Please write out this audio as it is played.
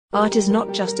Art is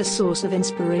not just a source of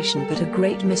inspiration but a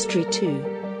great mystery too.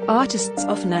 Artists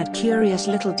often add curious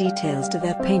little details to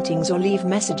their paintings or leave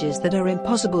messages that are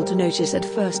impossible to notice at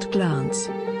first glance.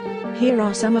 Here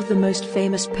are some of the most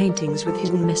famous paintings with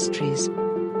hidden mysteries.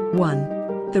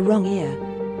 1. The Wrong Ear.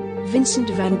 Vincent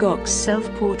van Gogh's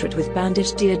self-portrait with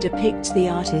bandaged ear depicts the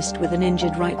artist with an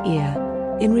injured right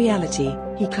ear. In reality,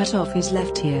 he cut off his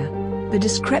left ear. The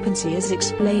discrepancy is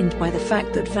explained by the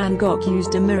fact that Van Gogh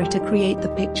used a mirror to create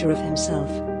the picture of himself.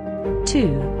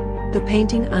 2. The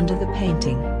painting under the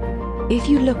painting. If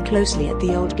you look closely at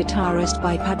The Old Guitarist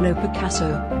by Pablo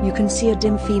Picasso, you can see a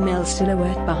dim female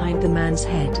silhouette behind the man's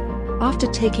head. After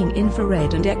taking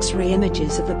infrared and X-ray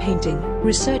images of the painting,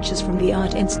 researchers from the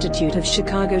Art Institute of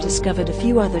Chicago discovered a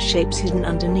few other shapes hidden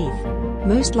underneath.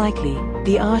 Most likely,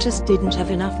 the artist didn't have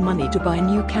enough money to buy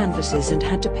new canvases and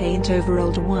had to paint over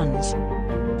older ones.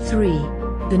 3.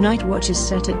 The Night Watch is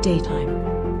set at daytime.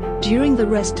 During the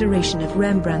restoration of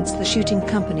Rembrandt's The Shooting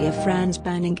Company of Frans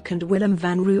Banninck and Willem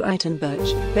van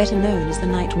Ruitenberg, better known as The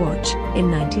Night Watch,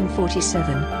 in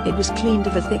 1947, it was cleaned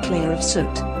of a thick layer of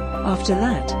soot. After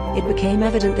that, it became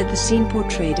evident that the scene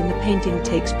portrayed in the painting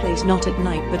takes place not at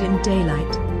night but in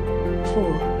daylight.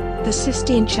 4. The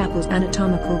Sistine Chapel's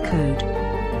anatomical code.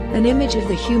 An image of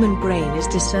the human brain is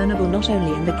discernible not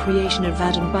only in the creation of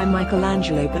Adam by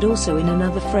Michelangelo but also in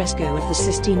another fresco of the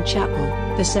Sistine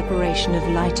Chapel, The Separation of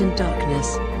Light and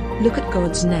Darkness. Look at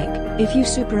God's neck. If you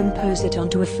superimpose it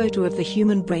onto a photo of the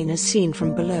human brain as seen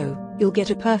from below, you'll get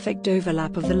a perfect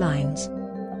overlap of the lines.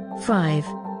 5.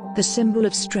 The Symbol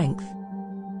of Strength.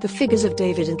 The figures of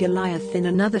David and Goliath in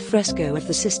another fresco of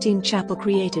the Sistine Chapel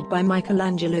created by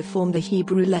Michelangelo form the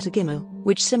Hebrew letter Gimel,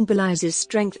 which symbolizes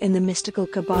strength in the mystical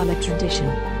Kabbalah tradition.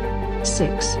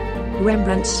 6.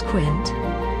 Rembrandt's Squint.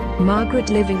 Margaret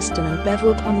Livingston and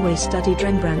Bevel Conway studied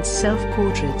Rembrandt's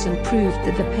self-portraits and proved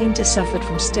that the painter suffered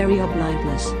from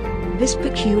stereoblindness. This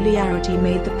peculiarity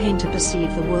made the painter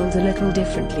perceive the world a little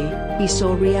differently. He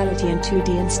saw reality in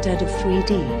 2D instead of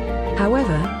 3D.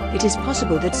 However, it is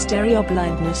possible that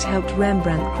stereoblindness helped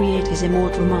Rembrandt create his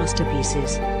immortal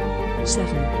masterpieces.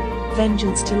 7.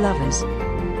 Vengeance to Lovers.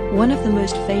 One of the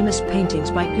most famous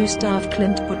paintings by Gustav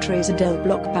Klimt portrays Adele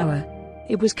Bloch-Bauer.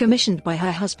 It was commissioned by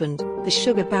her husband, the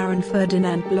sugar baron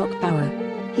Ferdinand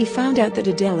Bloch-Bauer. He found out that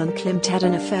Adele and Klimt had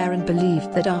an affair and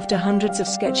believed that after hundreds of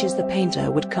sketches the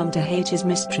painter would come to hate his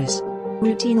mistress.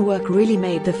 Routine work really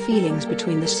made the feelings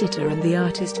between the sitter and the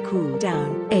artist cool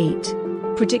down. 8.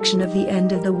 Prediction of the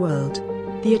End of the World.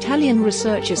 The Italian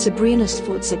researcher Sabrina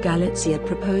Sforza Galizia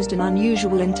proposed an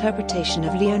unusual interpretation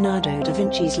of Leonardo da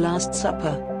Vinci's Last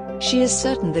Supper. She is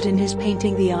certain that in his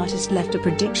painting the artist left a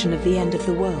prediction of the end of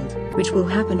the world, which will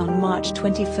happen on March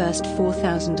 21,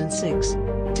 4006.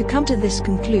 To come to this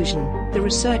conclusion, the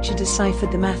researcher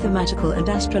deciphered the mathematical and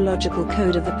astrological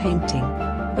code of the painting.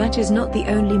 That is not the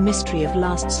only mystery of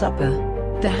Last Supper.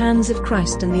 The hands of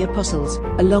Christ and the apostles,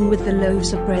 along with the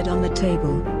loaves of bread on the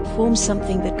table, form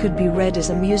something that could be read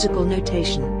as a musical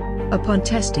notation. Upon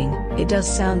testing, it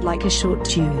does sound like a short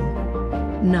tune.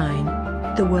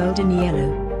 9. The World in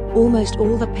Yellow. Almost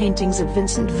all the paintings of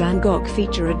Vincent van Gogh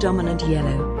feature a dominant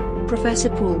yellow. Professor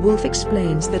Paul Wolff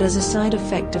explains that as a side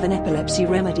effect of an epilepsy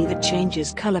remedy that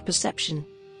changes color perception,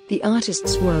 the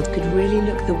artist's world could really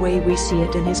look the way we see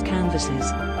it in his canvases.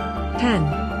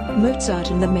 10. Mozart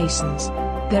and the Masons.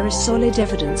 There is solid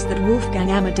evidence that Wolfgang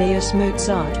Amadeus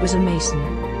Mozart was a Mason.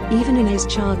 Even in his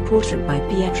child portrait by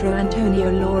Pietro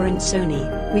Antonio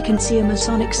Lorenzoni, we can see a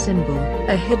Masonic symbol,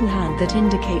 a hidden hand that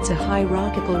indicates a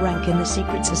hierarchical rank in the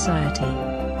secret society.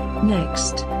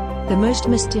 Next, the most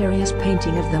mysterious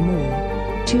painting of them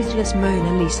all, Toothless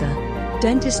Mona Lisa.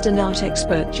 Dentist and art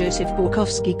expert Joseph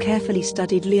Borkowski carefully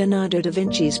studied Leonardo da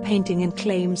Vinci's painting and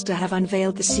claims to have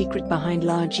unveiled the secret behind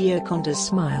La Gioconda's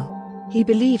smile. He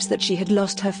believes that she had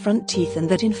lost her front teeth and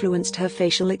that influenced her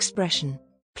facial expression.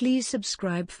 Please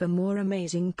subscribe for more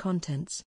amazing contents.